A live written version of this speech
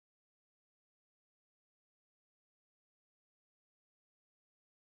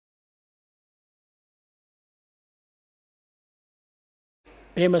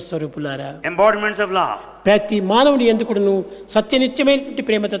ప్రేమ స్వరూపులారా, embodiments of love. ప్రతి మానవుని ఎందుకును సత్యనిత్యమైనటువంటి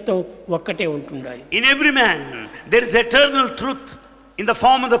ప్రేమతత్వం ఒక్కటే ఉంటుండాలి. In every man there is eternal truth in the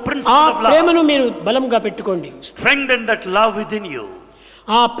form of the principle of love. ఆ ప్రేమను మీరు బలంగా పెట్టుకోండి. Strengthen that love within you.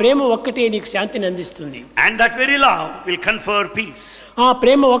 ఆ ప్రేమ ఒక్కటే నీకు శాంతిని అందిస్తుంది. And that very love will confer peace. ఆ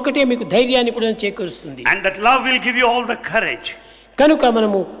ప్రేమ ఒక్కటే మీకు ధైర్యాన్ని కూడా చేకూరుస్తుంది. And that love will give you all the courage. కనుక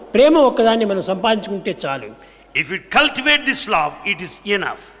మనము ప్రేమ ఒక్కదాన్ని మనం సంపాదించుకుంటే చాలు. If we cultivate this love, it is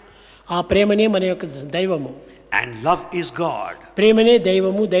enough. ఆ ప్రేమనే మన యొక్క దైవము. And love is God. ప్రేమనే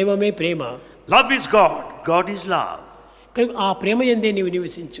దైవము, దైవమే ప్రేమ. Love is God, God is love. కనుక ఆ ప్రేమ యందే నీవు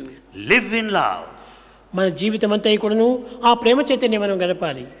నివసించు. Live in love. మన జీవితం అంతా కూడాను ఆ ప్రేమ చేతనే మనం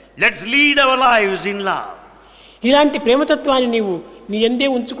గడపాలి. Let's lead our lives in love. ఇలాంటి ప్రేమతత్వాన్ని నీవు నీ యందే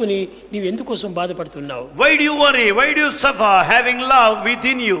ఉంచుకుని నీవు ఎందుకోసం బాధపడుతున్నావు? Why do you worry? Why do you suffer having love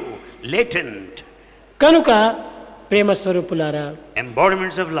within you latent? కనుక ప్రేమ స్వరూపులారా,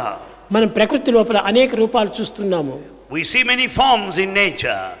 Embodiments of love. మనం ప్రకృతి లోపల అనేక రూపాలు చూస్తున్నాము. We see many forms in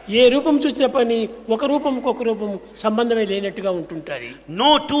nature. ఏ రూపం చూసిన పని ఒక రూపంకి ఒక రూపం సంబంధమే లేనట్టుగా ఉంటుంటాయి. No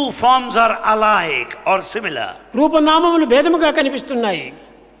two forms are alike or similar. రూపనామములు భేదముగా కనిపిస్తున్నాయి.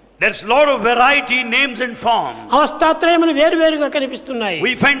 There's a lot of variety in names and forms. అవస్థాత్రయములు వేరువేరుగా కనిపిస్తున్నాయి.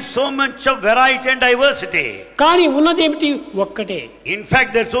 We find so much of variety and diversity. కానీ ఉన్నదేమిటి? ఒక్కటే. In fact,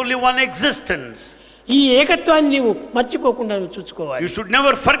 there's only one existence. ఈ ఏకత్వాన్ని నీవు మర్చిపోకుండా చూసుకోవాలి. You should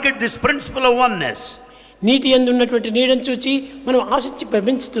never forget this principle of oneness. నీటి యందు ఉన్నటువంటి నీడను చూసి మనం ఆశించి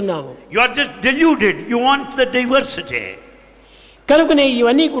పెంచుతున్నాము. You are just deluded. You want the diversity. కనుకనే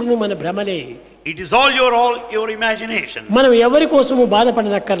ఇవన్నీ కూడా మన భ్రమలే. It is all your imagination. మనం ఎవరి కోసము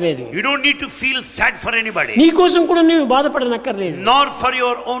బాధపడనక్కర్లేదు. You don't need to feel sad for anybody. నీ కోసం కూడా నీవు బాధపడనక్కర్లేదు. Nor for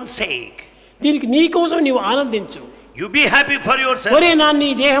your own sake. దీనికి నీ కోసం నీవు ఆనందించు. You be happy for yourself. ఒరే నాన్న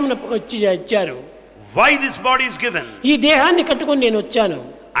ఈ దేహం ఇచ్చారు. Why this body is given? ఈ దేహాన్ని కట్టుకొని నేను వచ్చాను.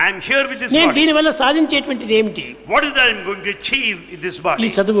 I am here with this నేను body. దీని వల్ల సాధించేటువంటిది ఏమిటి? What is that I am going to achieve in this ఈ body?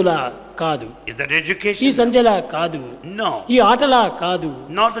 చదువులా కాదు. Is that ఈ education? సంధ్యలా కాదు. No. ఈ ఆటలా కాదు.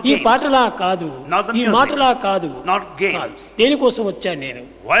 Not the ఈ games. పాటలా కాదు. Not the ఈ music. మాటలా కాదు. Not games. దేనికోసం వచ్చాను నేను?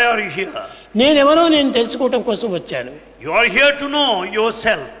 Why are you here? నేనెవరో నేను తెలుసుకోవటం కోసం వచ్చాను. You are here to know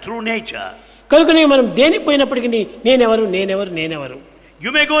yourself through nature. కనుకనే మనం దేనికి పోయినప్పటికీ నేనెవరు నేనెవరు నేనెవరు.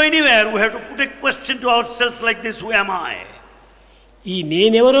 You may go anywhere. We have to put a question to ourselves like this: who am I? ఈ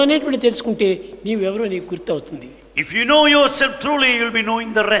నేనెవరో అనేటువంటి తెలుసుకుంటే నీవెవరో నీకు గుర్తవుతుంది. If you know yourself truly, you will be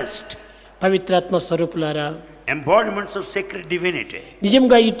knowing the rest. పవిత్రాత్మ స్వరూపులారా, Embodiments of sacred divinity.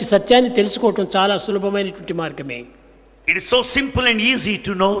 నిజంగా ఇట్టి సత్యాన్ని తెలుసుకోవటం చాలా సులభమైనటువంటి మార్గమే. It is so simple and easy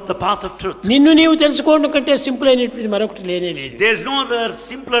to know the path of truth. నిన్ను నీవు తెలుసుకోవడం కంటే సింపుల్ అయినటువంటి మరొకటి లేనే లేదు. There is no other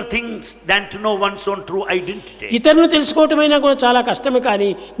simpler things than to know one's own true identity. ఇతరులను తెలుసుకోవటమైనా కూడా చాలా కష్టమే, కానీ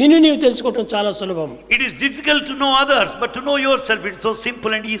నిన్ను నీవు తెలుసుకోవటం చాలా సులభం. It is difficult to know others, but to know yourself, it is so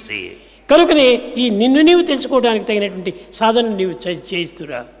simple and easy. కనుకనే ఈ నిన్ను నీవు తెలుసుకోవడానికి తగినటువంటి సాధన నీవు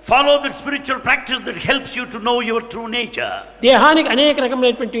చేయిస్తురా. Follow the spiritual practice that helps you to know your true nature. దేహానికి అనేక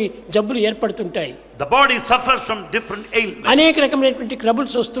రకమైనటువంటి జబ్బులు ఏర్పడుతుంటాయి. The body suffers from different ailments. అనేక రకమైనటువంటి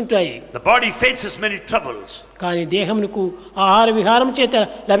ట్రబుల్స్ వస్తుంటాయి. The body faces many troubles. కానీ దేహమునకు ఆహార విహారం చేత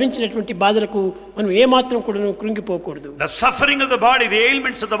లభించినటువంటి బాధలకు మనం ఏమాత్రం కూడా కృంగిపోకూడదు. The suffering of the body, the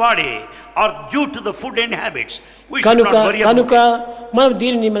ailments of the body are due to the food and habits. We should not worry about కనుక మనం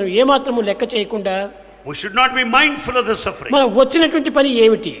దీనిని మనం ఏమాత్రము లెక్క చేయకుండా, we should not be mindful of the suffering. మనం వచ్చినటువంటి పని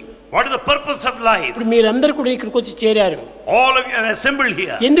ఏమిటి? What is the purpose of life? ఇప్పుడు మీరందరూ కూడా ఇక్కడికి వచ్చి చేరారు. All of you have assembled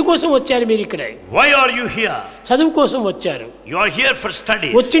here. ఎందుకోసం వచ్చారు మీరు ఇక్కడ? Why are you here? చదువు కోసం వచ్చారు. You are here for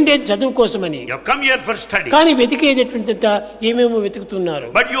study. వచ్చిండేది చదువు కోసమని. You have come here for study. కానీ వెతికేటటువంటి ఏమేమో వెతుకుతున్నారు.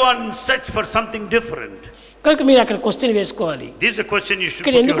 But you are in search for something different. కనుక మీరు అక్కడ క్వశ్చన్ వేసుకోవాలి. This is a question you should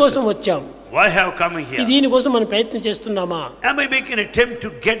ఇక్కడ put ఎందుకోసం yourself. వచ్చాం? Why have come here? దీనికోసం మనం ప్రయత్నం చేస్తున్నామా? Am I making an attempt to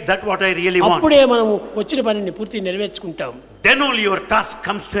get that what I really want? అప్పుడే మనము వచ్చిన పనిని పూర్తి నెరవేర్చుకుంటాం. Then only your task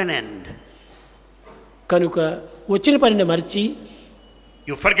comes to an end. కనుక వచ్చిన పనిని మర్చి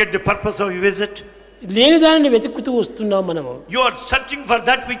You forget the purpose of your visit. లేని దానిని వెతుకుతూ వస్తున్నాం మనము. You are searching for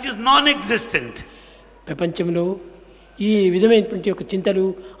that which is non-existent. ప్రపంచంలో ఈ విధమైనటువంటి ఒక చింతలు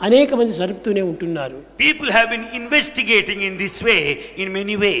అనేక మంది సరుపుతూనే ఉంటున్నారు. People have been investigating in this way in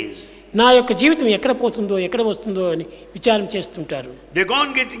many ways. నా యొక్క జీవితం ఎక్కడ పోతుందో ఎక్కడ వస్తుందో అని విచారం చేస్తుంటారు. They go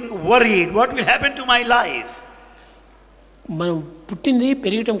on getting worried. What will happen to my life? మనం పుట్టింది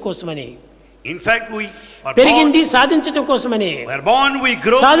పెరగటం కోసమని. In fact, we are పెరిగింది born, సాధించడం కోసమని. we are born, we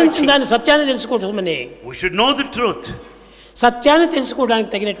grow. సాధించిన దాని సత్యాన్ని తెలుసుకోవటమని. We should know the truth. సత్యాన్ని తెలుసుకోవడానికి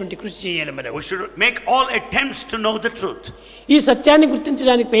తగినటువంటి కృషి చేయాలి మనం. We should make all attempts to know the truth. ఈ సత్యాన్ని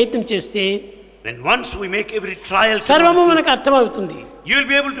గుర్తించడానికి ప్రయత్నం చేస్తే Then once we make every trial, సర్వము మనకు అర్థమవుతుంది. you will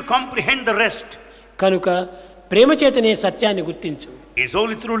be able to comprehend the rest. కనుక ప్రేమ చేతనే సత్యాన్ని గుర్తించు. It's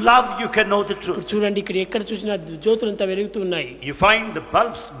only through love you can know the truth. చూడండి, ఇక్కడ ఎక్కడ చూసినా జ్యోతులంతా వెలుగుతూ ఉన్నాయి. You find the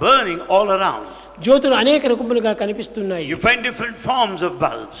bulbs burning all around. జ్యోతులు అనేక రకములుగా కనిపిస్తున్నాయి. You find different forms of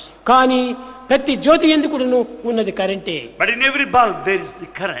bulbs. కానీ ప్రతి జ్యోతి ఎందుకు ఉన్నది కరెంటే. But in every bulb there is the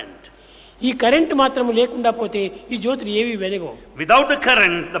current. ఈ కరెంట్ మాత్రం లేకుండా పోతే ఈ జ్యోతులు ఏవి వెలగవు. Without the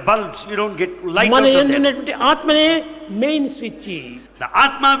current, the bulbs, you don't get light మన out of them. ఉన్నటువంటి ఆత్మనే main switch. The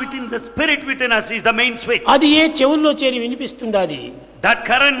Atma within, the spirit within us is the main switch. అది ఏ చెవుల్లో చేరి వినిపిస్తుండాది. That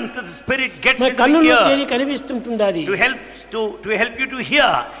current, the spirit gets into the కన్నుల్లో చేరి ear కనిపిస్తుంటుండాది. to help you to hear,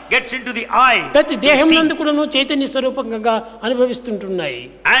 gets into the eye. ప్రతి to దేహం see. నందు కూడాను చైతన్య స్వరూపంగా అనుభవిస్తుంటున్నాయి.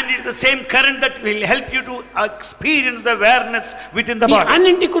 And it's the same current that will help you to experience the awareness within the ఈ body.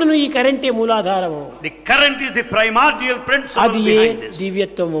 అన్నింటికి కూడాను ఈ కరెంటే మూలాధారము. The current is the primordial principle అది ఏ behind this.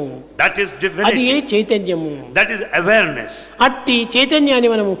 దివ్యత్వము. That is అది divinity. ఏ చైతన్యము. That is awareness. అట్టి చైతన్యాన్ని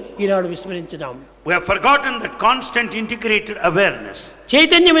మనము ఈనాడు విస్మరించుదాం. We have forgotten that constant integrated awareness.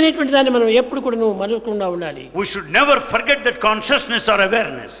 చైతన్యం అనేటువంటి దాన్ని మనం ఎప్పుడు కూడాను మరవకుండా ఉండాలి. We should never forget that consciousness or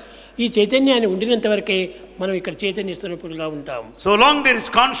awareness. ఈ చైతన్యాన్ని ఉండినంత వరకే మనం ఇక్కడ చైతన్య స్వరూపులుగా ఉంటాం. So long there is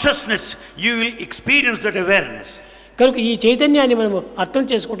consciousness, you will experience that awareness. కనుక ఈ చైతన్యాన్ని మనం అర్థం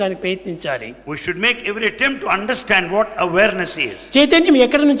చేసుకోవడానికి ప్రయత్నించాలి. We should make every attempt to understand what awareness is. చైతన్యం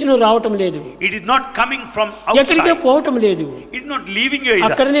ఎక్కడి నుంచినో రావటం లేదు. It is not coming from ఎక్కడికే outside. పోవటం లేదు. It is not leaving you either.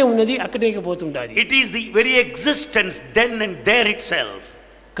 అక్కడనే ఉన్నది, అక్కడే పోతుండాలి. It is the very existence then and there itself.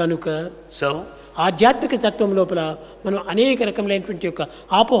 కనుక So ఆధ్యాత్మిక తత్వం లోపల మనం అనేక రకములైనటువంటి యొక్క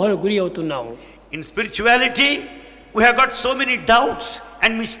ఆపోహలకు గురి అవుతున్నాము. in spirituality we have got so many doubts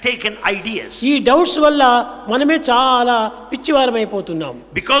and mistaken ideas. ఈ డౌట్స్ వల్ల మనమే చాలా పిచ్చివారమైపోతున్నాం.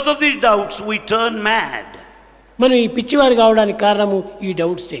 Because of these doubts we turn mad. మనం ఈ పిచ్చివారు కావడానికి కారణము ఈ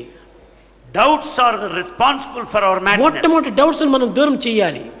డౌట్సే. Doubts are the responsible for our madness. మొట్టమొదటి డౌట్స్ మనం దూరం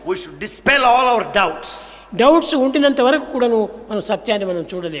చేయాలి. We should dispel all our doubts. Doubts ఉండినంత వరకు కూడాను మనం సత్యాన్ని మనం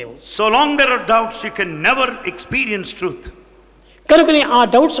చూడలేము. So long there are doubts, you can never experience truth. కనుకనే ఆ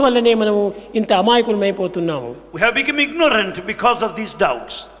డౌట్స్ వల్లనే మనము ఇంత అమాయకులమైపోతున్నాము. We have become ignorant because of these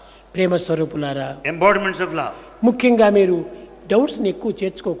doubts. ప్రేమ స్వరూపులారా, Embodiments of love. ముఖ్యంగా మీరు డౌట్స్ని ఎక్కువ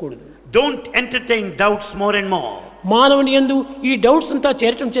చేర్చుకోకూడదు. Don't entertain doubts more and more. మానవుని యందు ఈ డౌట్స్ అంతా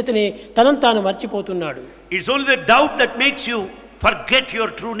చేరటం చేతనే తనను తాను మర్చిపోతున్నాడు. It's only the doubt that makes you forget your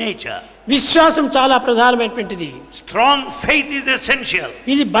true nature. విశ్వాసం చాలా ప్రధానమైనటువంటిది. Strong faith is essential.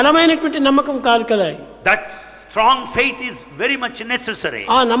 ఇది బలమైనటువంటి నమ్మకం కాదు కదా. That strong faith is very much necessary.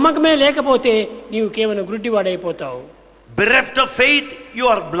 ఆ నమ్మకమే లేకపోతే నీవు కేవలం గుడ్డివాడైపోతావు. Bereft of faith, you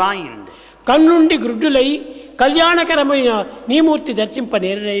are blind. కన్నుండి గ్రుడ్డులై కళ్యాణకరమైన నీ మూర్తి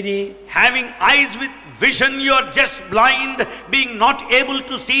దర్శింపనేరనైరి. Having eyes with vision, you are just blind, being not able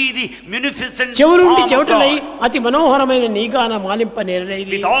to see the munificent చెవులుండి form of చెవుటలై God. అతి మనోహరమైన నీగాన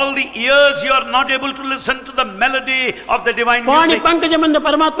మాలింపనేరనైరి. With all the ears, you are not able to listen to the melody of the divine pani music. పంకజమంద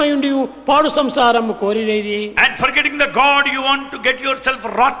పరమాత్మయుండి పాడు సంసారము కోరినైరి. And forgetting the God, you want to get yourself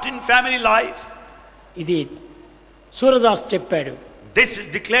rot in family life. ఇది సూరదాస్ చెప్పాడు. This is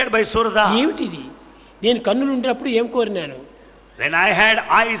declared by Suradas. ఏమిటిది? నేను కన్నులు ఉండినప్పుడు ఏం కోరినాను? When I had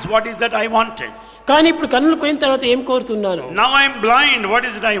eyes, what is that I wanted? కానీ ఇప్పుడు కన్నులు పోయిన తర్వాత ఏం కోరుతున్నాను? Now I am blind, what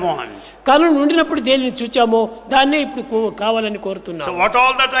is it I want? కన్నులు ఉండినప్పుడు దేనిని చూచామో దాన్నే ఇప్పుడు కావాలని So కోరుతున్నాను. what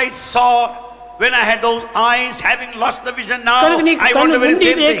all that I saw when I had those eyes, having lost the vision, now కనుక నీకు I want కన్ను the very ఉండి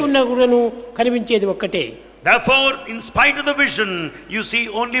same thing. లేకున్నా కూడాను కనిపించేది ఒక్కటే. Therefore, in spite of the vision, you see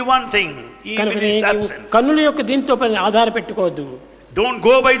only one thing, even కనుక in its absence. కన్నుల యొక్క దీంతో పైన ఆధార పెట్టుకోవద్దు. Don't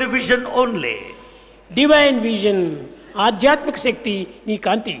go by the vision only. Divine vision, ఆధ్యాత్మిక శక్తి నీ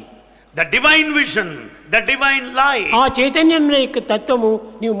కాంతి. The divine vision, the divine light. ఆ చైతన్యం యొక్క తత్వము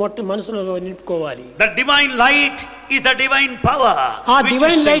నీవు మనసులో నింపుకోవాలి. The divine light is the divine power. ఆ which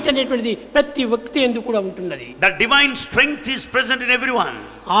డివైన్ is లైట్ అనేటువంటిది ప్రతి వ్యక్తి యందు కూడా ఉంటున్నది. The divine strength is present in everyone.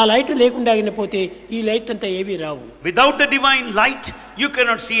 ఆ లైట్ లేకుండా పోతే ఈ లైట్ అంతా ఏవి రావు. Without the divine light, you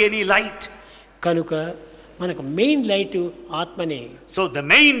cannot see any light. కనుక మనకు మెయిన్ లైట్ ఆత్మనే. So the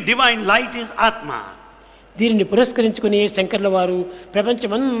main divine light is Atma. దీనిని పురస్కరించుకుని శంకర్ల వారు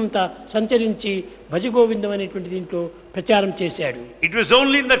ప్రపంచమంతా సంచరించి భజగోవిందం అనేటువంటి దీంట్లో ప్రచారం చేశాడు. It was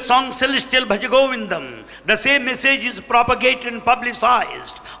only in that song Celestial Bhajagovindam. The same message is propagated and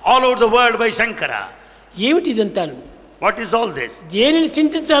publicized all over the world by Shankara. ఏమిటి ఇదంతాను? What is all this? దేనిని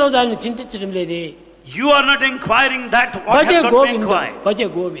చింతించాలో దానిని చింతించడం లేదే. You are not inquiring that what Bhaja has got to Govindam, inquire. Bhaja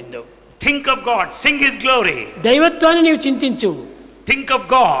Govindam. Think of God, sing His glory. దైవత్వాన్ని నీవు చింతించు. Think of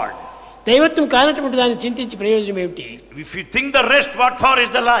God. దైవత్వం కానటువంటి దాన్ని చింతించి ప్రయోజనం ఏమిటి? If you think the rest, what for is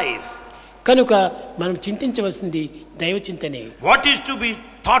the life? కనుక మనం చింతించవలసింది దైవ చింతనే. What is to be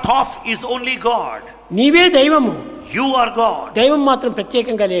thought of is only God. నీవే దైవము. You are God. దైవం మాత్రం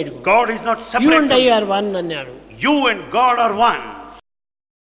ప్రత్యేకంగా లేడు. God is not you separate and I from you. Are one అన్నాడు. You and God are one.